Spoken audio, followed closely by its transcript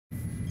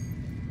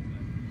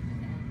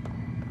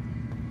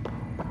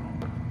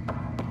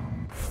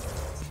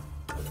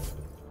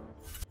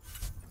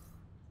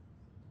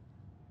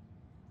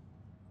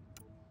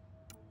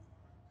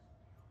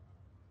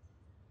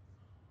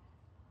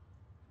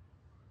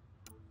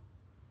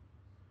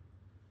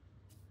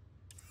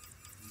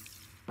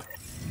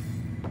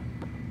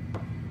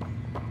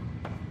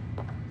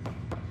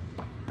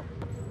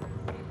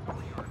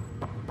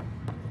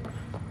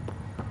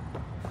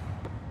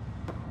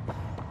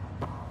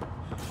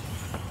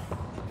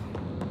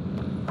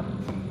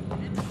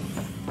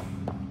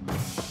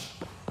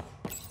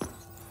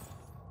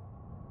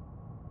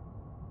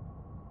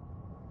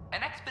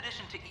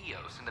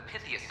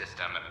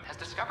system has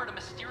discovered a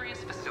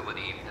mysterious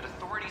facility that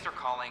authorities are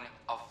calling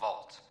a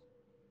vault.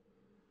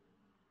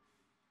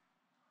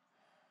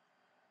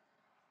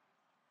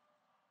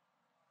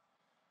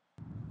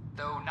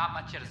 Though not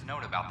much yet is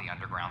known about the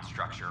underground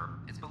structure,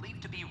 it's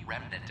believed to be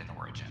remnant in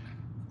origin.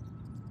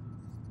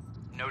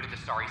 Noted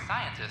Asari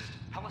scientist,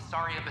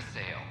 Helisaria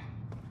Basale.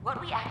 What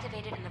we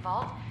activated in the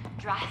vault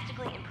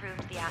drastically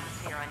improved the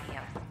atmosphere on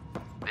Eos.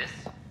 This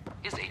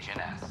is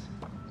HNS.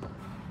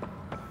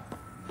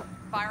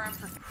 Firearm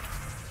for...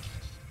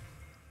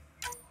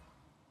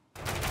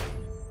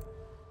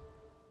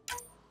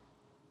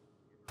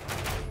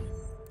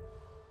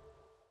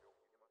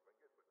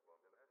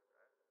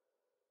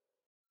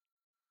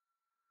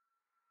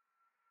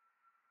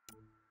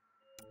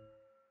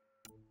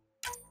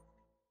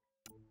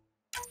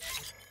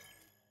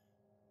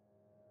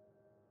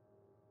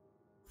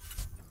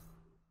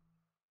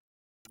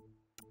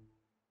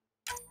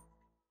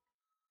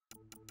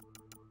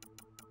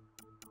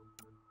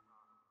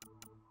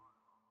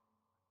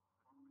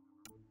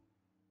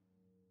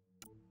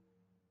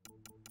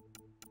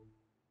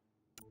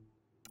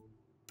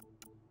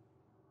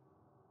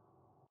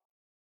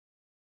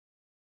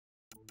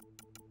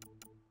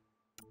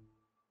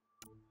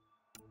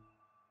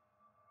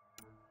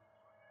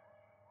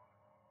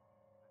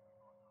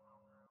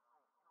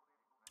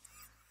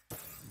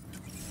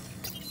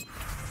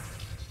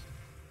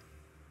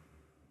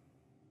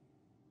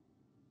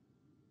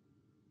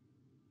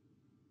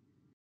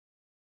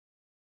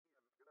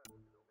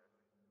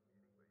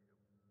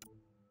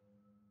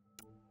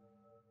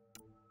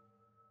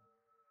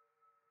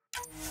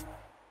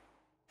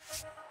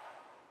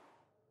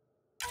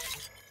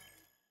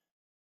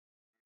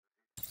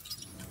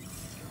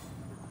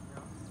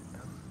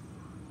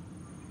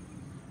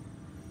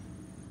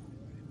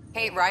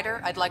 Hey,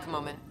 Ryder, I'd like a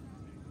moment.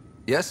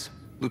 Yes?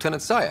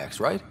 Lieutenant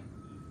Syax, right?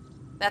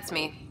 That's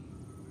me.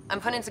 I'm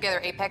putting together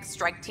Apex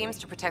strike teams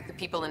to protect the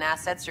people and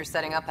assets you're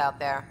setting up out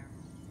there.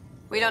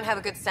 We don't have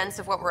a good sense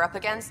of what we're up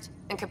against,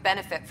 and could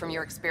benefit from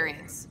your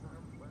experience.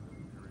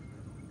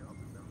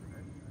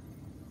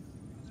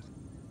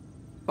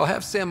 I'll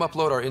have Sam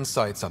upload our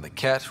insights on the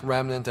Ket,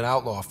 Remnant, and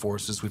Outlaw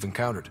forces we've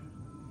encountered.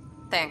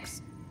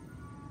 Thanks.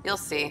 You'll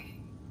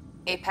see.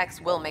 Apex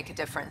will make a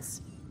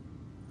difference.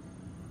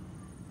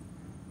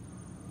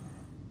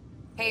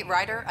 Hey,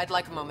 Ryder, I'd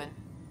like a moment.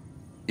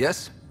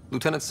 Yes?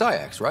 Lieutenant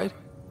Syax, right?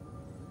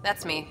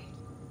 That's me.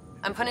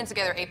 I'm putting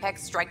together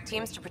Apex strike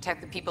teams to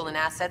protect the people and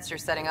assets you're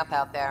setting up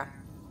out there.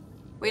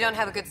 We don't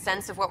have a good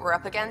sense of what we're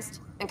up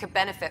against, and could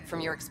benefit from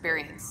your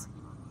experience.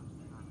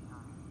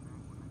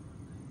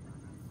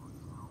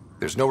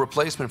 There's no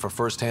replacement for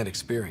first-hand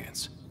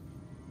experience.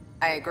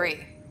 I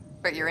agree,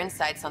 but your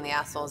insights on the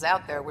assholes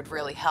out there would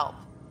really help.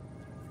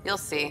 You'll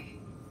see.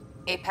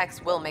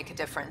 Apex will make a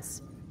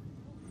difference.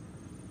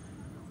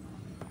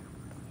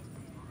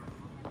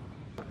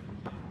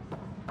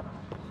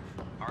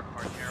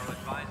 Arcaro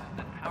advises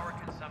that power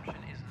consumption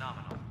is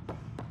nominal.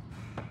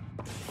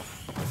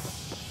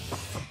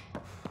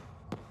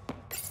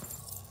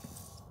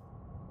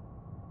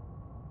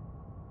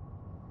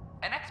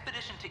 An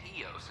expedition to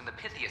Eos in the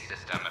Pythia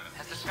system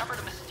has discovered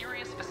a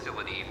mysterious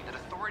facility that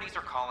authorities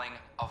are calling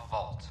a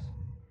vault.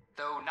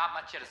 Though not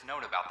much yet is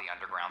known about the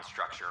underground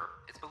structure,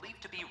 it's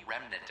believed to be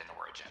remnant in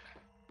origin.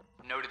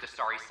 Noted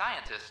Asari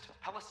scientist,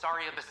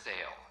 Helisaria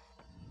Basale.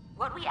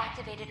 What we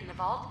activated in the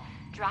vault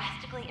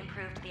drastically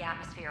improved the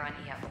atmosphere on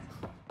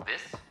Eos.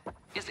 This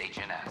is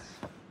HNS.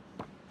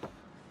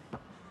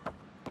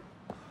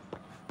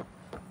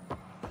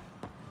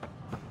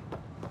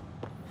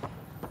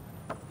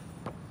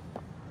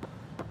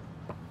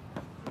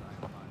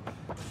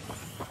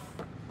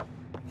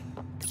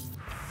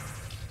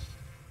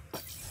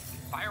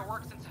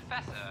 Fireworks in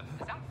Cephessa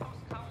as outpost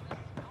colonists.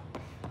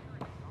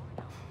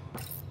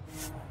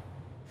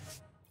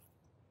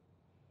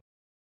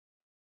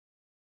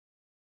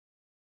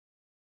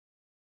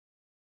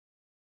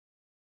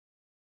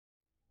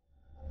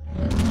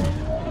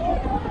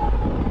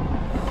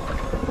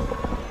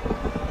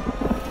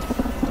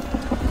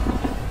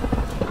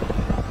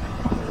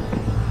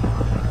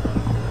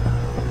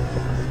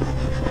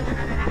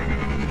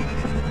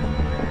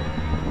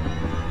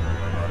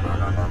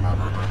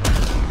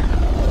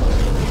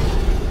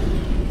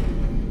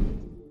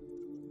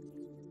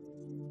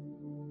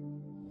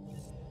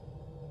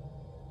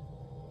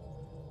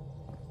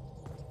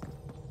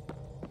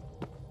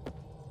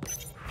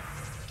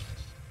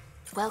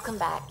 Welcome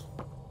back.